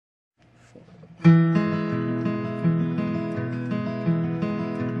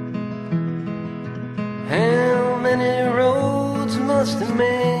must a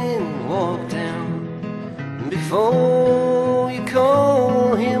man walk down before you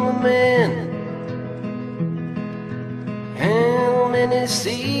call him a man? How many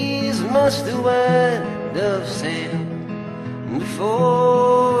seas must the white dove sail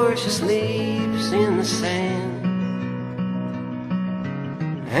before she sleeps in the sand?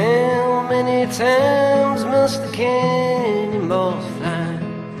 How many times must the cannonballs fly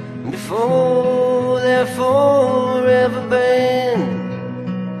before they're forever banned?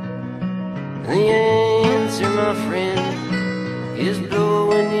 The answer, my friend, is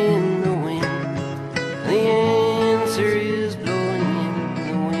blowing in the wind. The answer is blowing in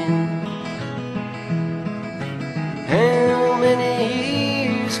the wind. How many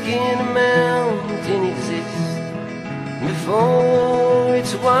years can a mountain exist before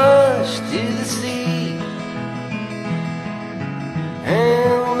it's washed to the sea?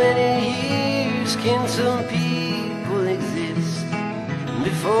 How many years can some people exist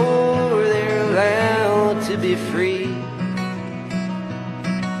before they're allowed to be free?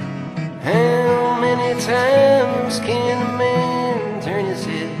 How many times can a man turn his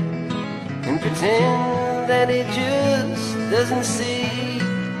head and pretend that he just doesn't see?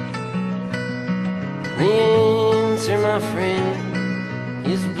 The answer, my friend,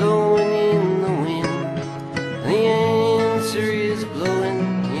 is blowing in the wind. The answer is blowing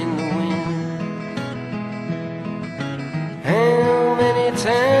in the wind. How many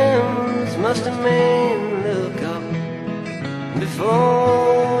times must a man look up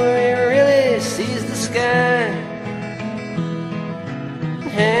before he really sees the sky?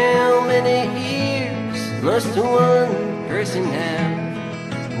 How many ears must one person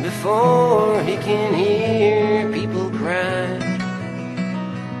have before he can hear people cry?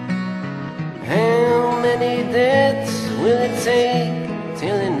 How many deaths will it take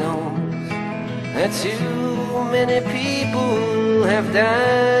till he knows that too many people have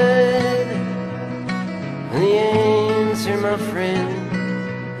died? The answer, my friend,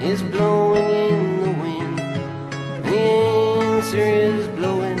 is blowing in the wind. The answer is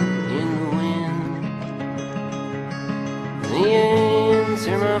blowing in the wind. The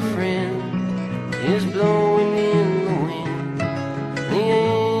answer, my friend, is blowing